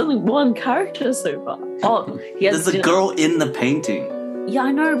because there's only one character so far. Oh, he has There's a girl in the painting. Yeah,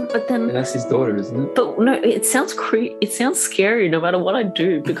 I know, but then... And that's his daughter, isn't it? But no, it sounds it sounds scary no matter what I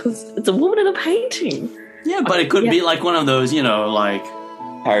do because it's a woman in a painting. Yeah, but it could be like one of those, like...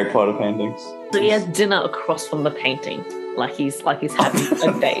 Harry Potter paintings. So he has dinner across from the painting. Like he's having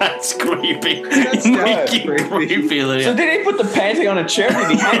a date. That's creepy. That's creepy. Lydia. So did he put the painting on a chair?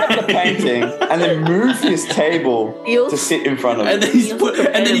 Did he hang up the painting and then move his table to sit in front of it? And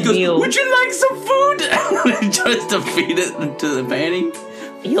then he goes, meal. "Would you like some food?" And he tries to feed it into the painting.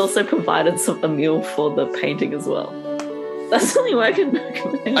 He also provided a meal for the painting as well. That's the only way I can.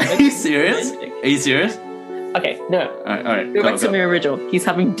 Are you serious? Are you serious? Okay, no. All right. Go back to my original. He's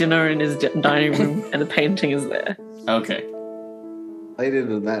having dinner in his dining room, and the painting is there. Okay. Later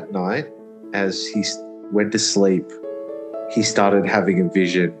in that night, as he went to sleep, he started having a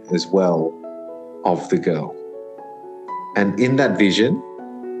vision as well of the girl. And in that vision,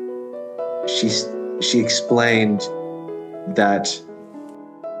 she explained that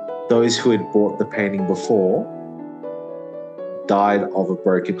those who had bought the painting before died of a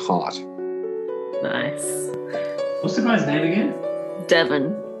broken heart. Nice. What's the guy's name again?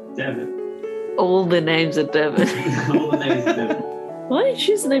 Devon. Devon. All the names are Devon. All the names are Devon. Why did you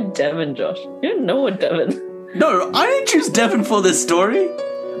choose the name Devon, Josh? You don't know what Devon. No, I didn't choose Devon for this story.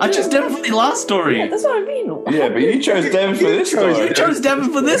 I chose Devon for the last story. Yeah, that's what I mean. Yeah, but you chose Devon for this story. You chose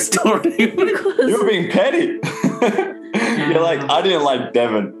Devon for this story. You're being petty. You're like, I didn't like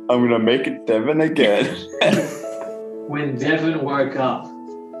Devon. I'm going to make it Devon again. When Devon woke up,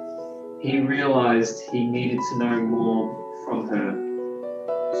 he realised he needed to know more from her.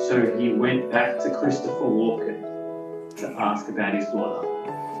 So he went back to Christopher Walken to ask about his daughter.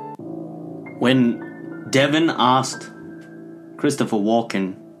 When Devon asked Christopher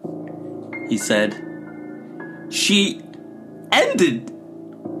Walken, he said, she ended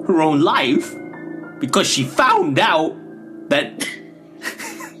her own life because she found out that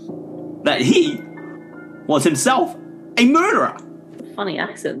that he was himself a murderer. Funny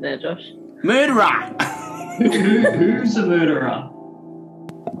accent there, Josh. Murderer. Who's the murderer?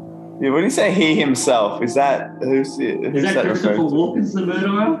 Yeah, when you say he himself, is that who's Is that Christopher referring to? Walken's the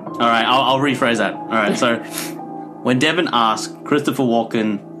murderer? All right, I'll rephrase that. All right, so when Devon asked, Christopher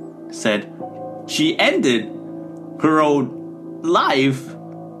Walken said, she ended her own life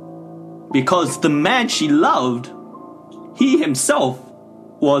because the man she loved, he himself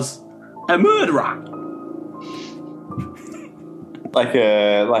was a murderer. Like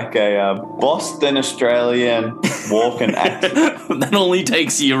a Boston Australian Walken accent. That only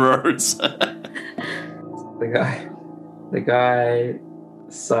takes euros. The guy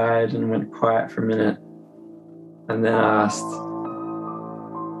sighed and went quiet for a minute and then asked,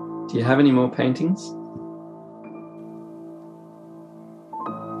 do you have any more paintings?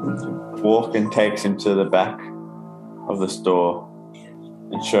 Walken takes him to the back of the store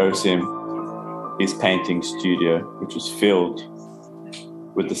and shows him his painting studio, which was filled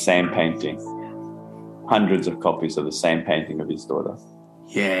with the same painting. Hundreds of copies of the same painting of his daughter.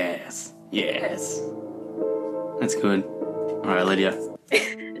 Yes. Yes. That's good. All right, Lydia.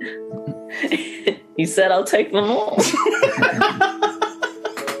 He said, I'll take them all.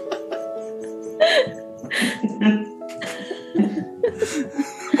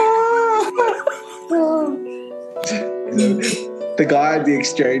 The guy at the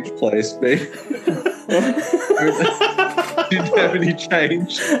exchange place, me. Didn't have any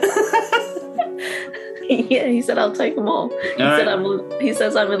change. Yeah, he said, I'll take them all. He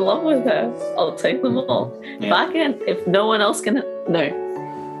says, I'm in love with her. I'll take them all. Yeah. If no one else can, no.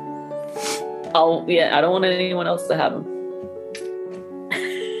 I don't want anyone else to have them.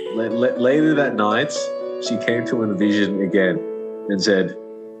 Later that night, she came to Envision again and said,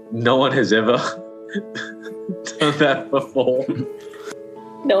 no one has ever done that before.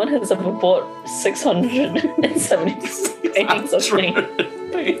 No one has ever bought 670 paintings of me.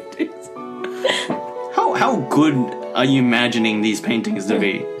 How good are you imagining these paintings to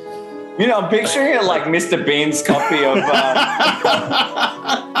be? You know, I'm picturing it like Mr. Bean's copy of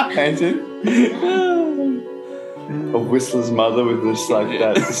painting. Of Whistler's mother with just like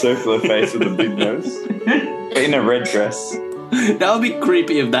that circular face with a big nose. In a red dress. That would be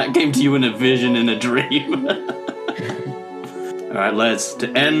creepy if that came to you in a vision in a dream. All right, let's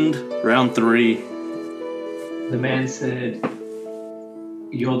to end round 3. The man said,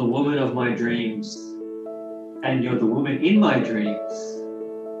 "You're the woman of my dreams, and you're the woman in my dreams.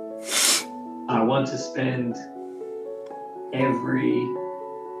 I want to spend every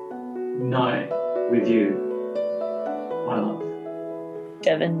night with you, my love."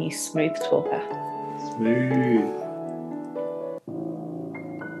 Devin, you smooth talker. Smooth.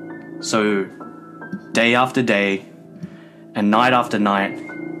 So, day after day, and night after night,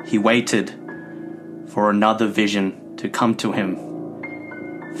 he waited for another vision to come to him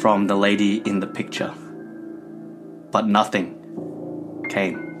from the lady in the picture. But nothing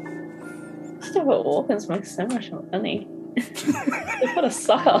came. Christopher Walken's makes so much money. What a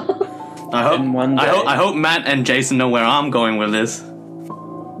sucker. I hope Matt and Jason know where I'm going with this.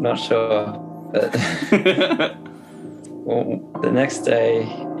 Not sure, but well, the next day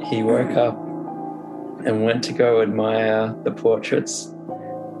he woke up and went to go admire the portraits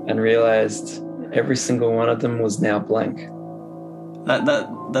and realized every single one of them was now blank.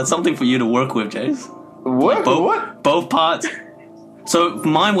 That's something for you to work with, Jace. What? Both parts. So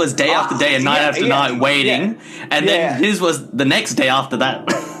mine was day after day and night after night waiting, and then his was the next day after that.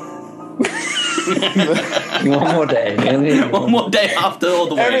 One more day. One more day after all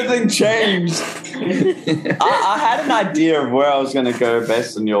the waiting. Everything changed. I had an idea of where I was going to go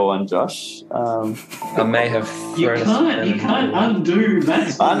based on your one, Josh. I may have You thrown can't undo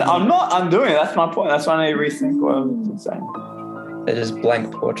that. I'm not undoing it. That's my point. That's why I need to rethink what I'm saying. They're just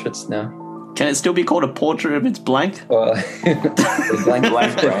blank portraits now. Can it still be called a portrait if it's blank? Well,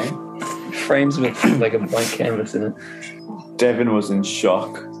 blank frame. Frames with like a blank canvas in it. Devin was in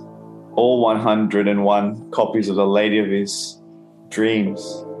shock. All 101 copies of the lady of his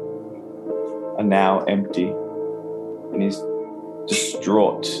dreams are now empty, and he's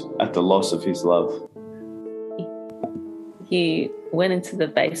distraught at the loss of his love. He went into the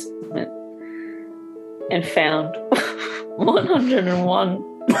basement and found 101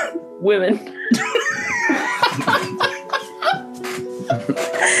 women.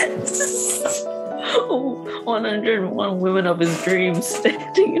 101 women of his dreams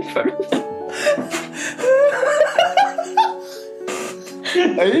standing in front of him.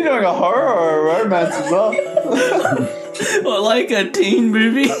 Are you doing a horror or a romance as well? Or like a teen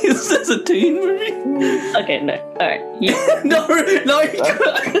movie? Is this a teen movie? Okay, no. Alright. No, you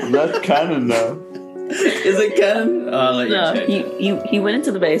can't. That's canon now. Is it canon? I'll let you No, check. he went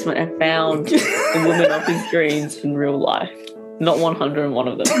into the basement and found the woman of his dreams in real life. Not 101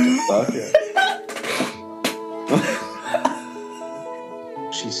 of them. Okay.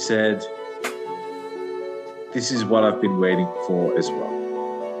 She said, this is what I've been waiting for as well.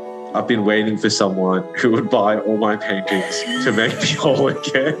 I've been waiting for someone who would buy all my paintings to make me whole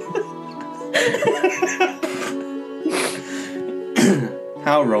again.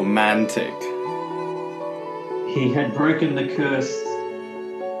 How romantic. He had broken the curse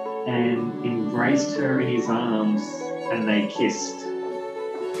and embraced her in his arms, and they kissed.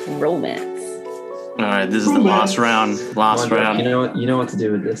 Romance. Alright, this is the last round. Last Wonder, round. You know what to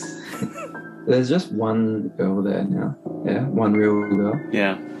do with this. There's just one girl there now. Yeah, one real girl.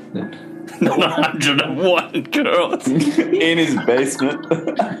 Yeah. Yeah. 101 girls. In his basement.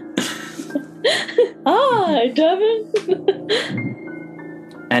 Hi, Devin.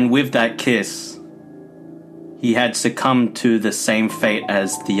 And with that kiss, he had succumbed to the same fate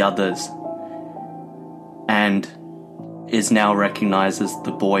as the others, and is now recognized as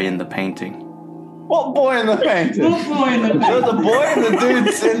the boy in the painting. What boy in the painting? What boy in the There's a boy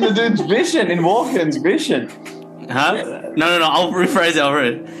in the dude's vision, in Walken's vision. Huh? No, I'll rephrase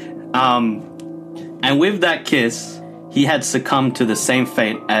it. And with that kiss, he had succumbed to the same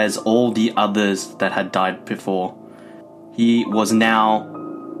fate as all the others that had died before. He was now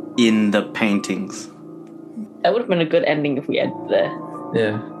in the paintings. That would have been a good ending if we ended there.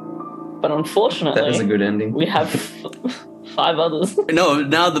 Yeah, But unfortunately, that is a good ending. we have 5 others. No,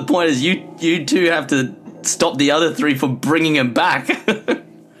 now the point is you two have to stop the other 3 from bringing him back.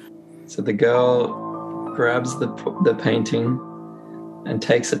 So the girl grabs the painting and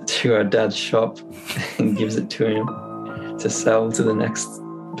takes it to her dad's shop and gives it to him to sell to the next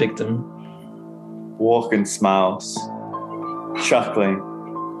victim. Walken smiles, chuckling,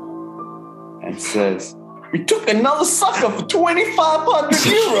 and says, "We took another sucker for 2,500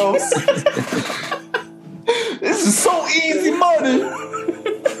 euros. This is so easy money."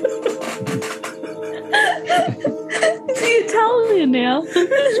 Is he Italian now?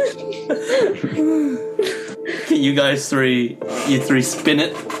 You three spin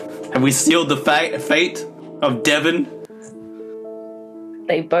it. Have we sealed the fate of Devon?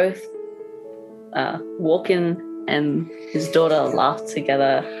 They both, Walken and his daughter laugh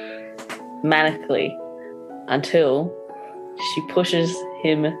together manically until she pushes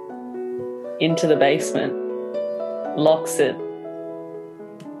him into the basement, locks it,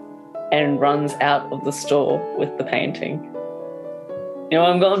 and runs out of the store with the painting. You know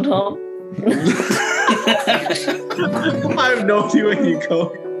where I'm going, Tom? I have no idea where you're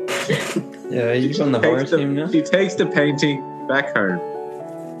going. Yeah, he's on the horror team now. She takes the painting back home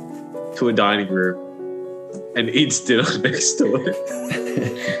to a dining room and eats dinner next to it.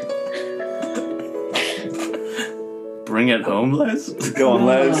 Bring it home, Les. Go on,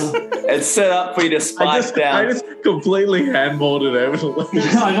 Les. It's set up for you to spike down. I just completely handballed it over to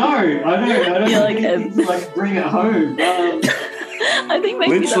Les. I know. Yeah, like, Like bring it home. I think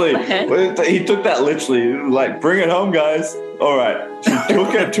maybe Literally, that's the hand. he took that literally. Like, bring it home, guys. All right. She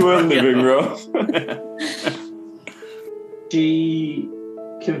took it to her living room. She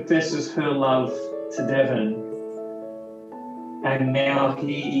confesses her love to Devon, and now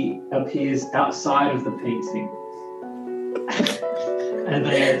he appears outside of the painting. And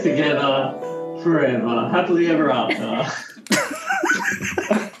they are together forever, happily ever after.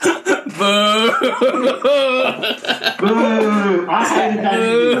 Boo! Boo! I hated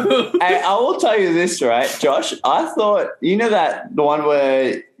that. Hey, I will tell you this, right, Josh? I thought, you know that the one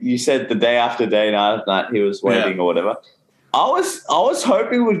where you said the day after day, night after night, he was waiting or whatever. I was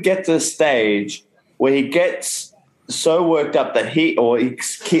hoping we'd get to the stage where he gets so worked up that he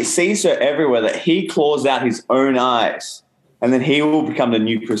sees her everywhere that he claws out his own eyes, and then he will become the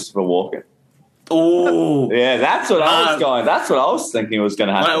new Christopher Walken. Oh, Yeah, that's what I was going. That's what I was thinking was going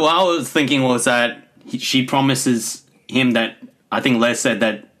to happen. what I was thinking was that she promises him that, I think Les said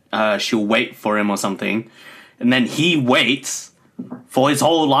that she'll wait for him or something, and then he waits for his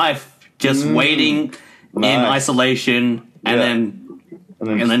whole life, just waiting in isolation, and then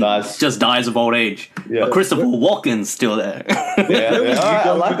just dies of old age. Yeah. But Christopher Walken's still there. Yeah,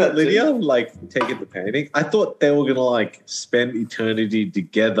 I like that, Lydia, too. like taking the painting. I thought they were gonna like spend eternity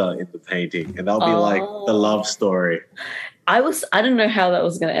together in the painting, and that'll be like the love story. I didn't know how that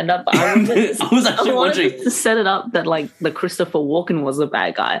was going to end up, but I was actually wanted wondering. to set it up that like the Christopher Walken was a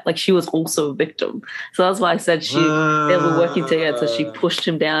bad guy, like she was also a victim. So that's why I said they were working together. So she pushed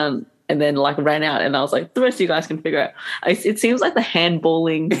him down and then like ran out, and I was like, the rest of you guys can figure out. It seems like the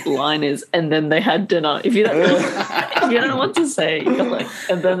handballing line is, and then they had dinner. If you don't know what to say, you're like,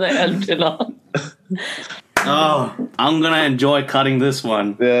 and then they had dinner. Oh, I'm gonna enjoy cutting this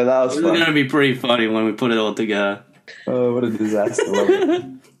one. Yeah, that was It's fun. gonna be pretty funny when we put it all together. Oh, what a disaster. Love it.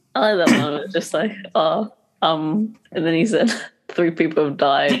 I like that one. It's just like, and then he said 3 people have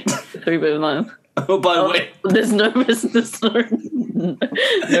died. 3 people have died. Oh, by the way, There's no no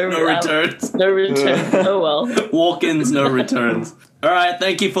returns. No return. Oh well. Walk-ins, no returns. All right,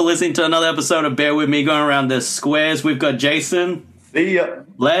 thank you for listening to another episode of Bear With Me, going around the squares. We've got Jason, See ya.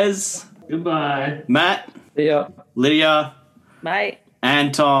 Les, Goodbye. Matt, Yeah. Lydia, Mate.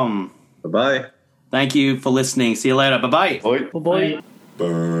 and Tom. Bye-bye. Thank you for listening. See you later. Bye-bye. Oi. Boy.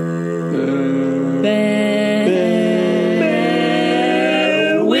 Bye. Bear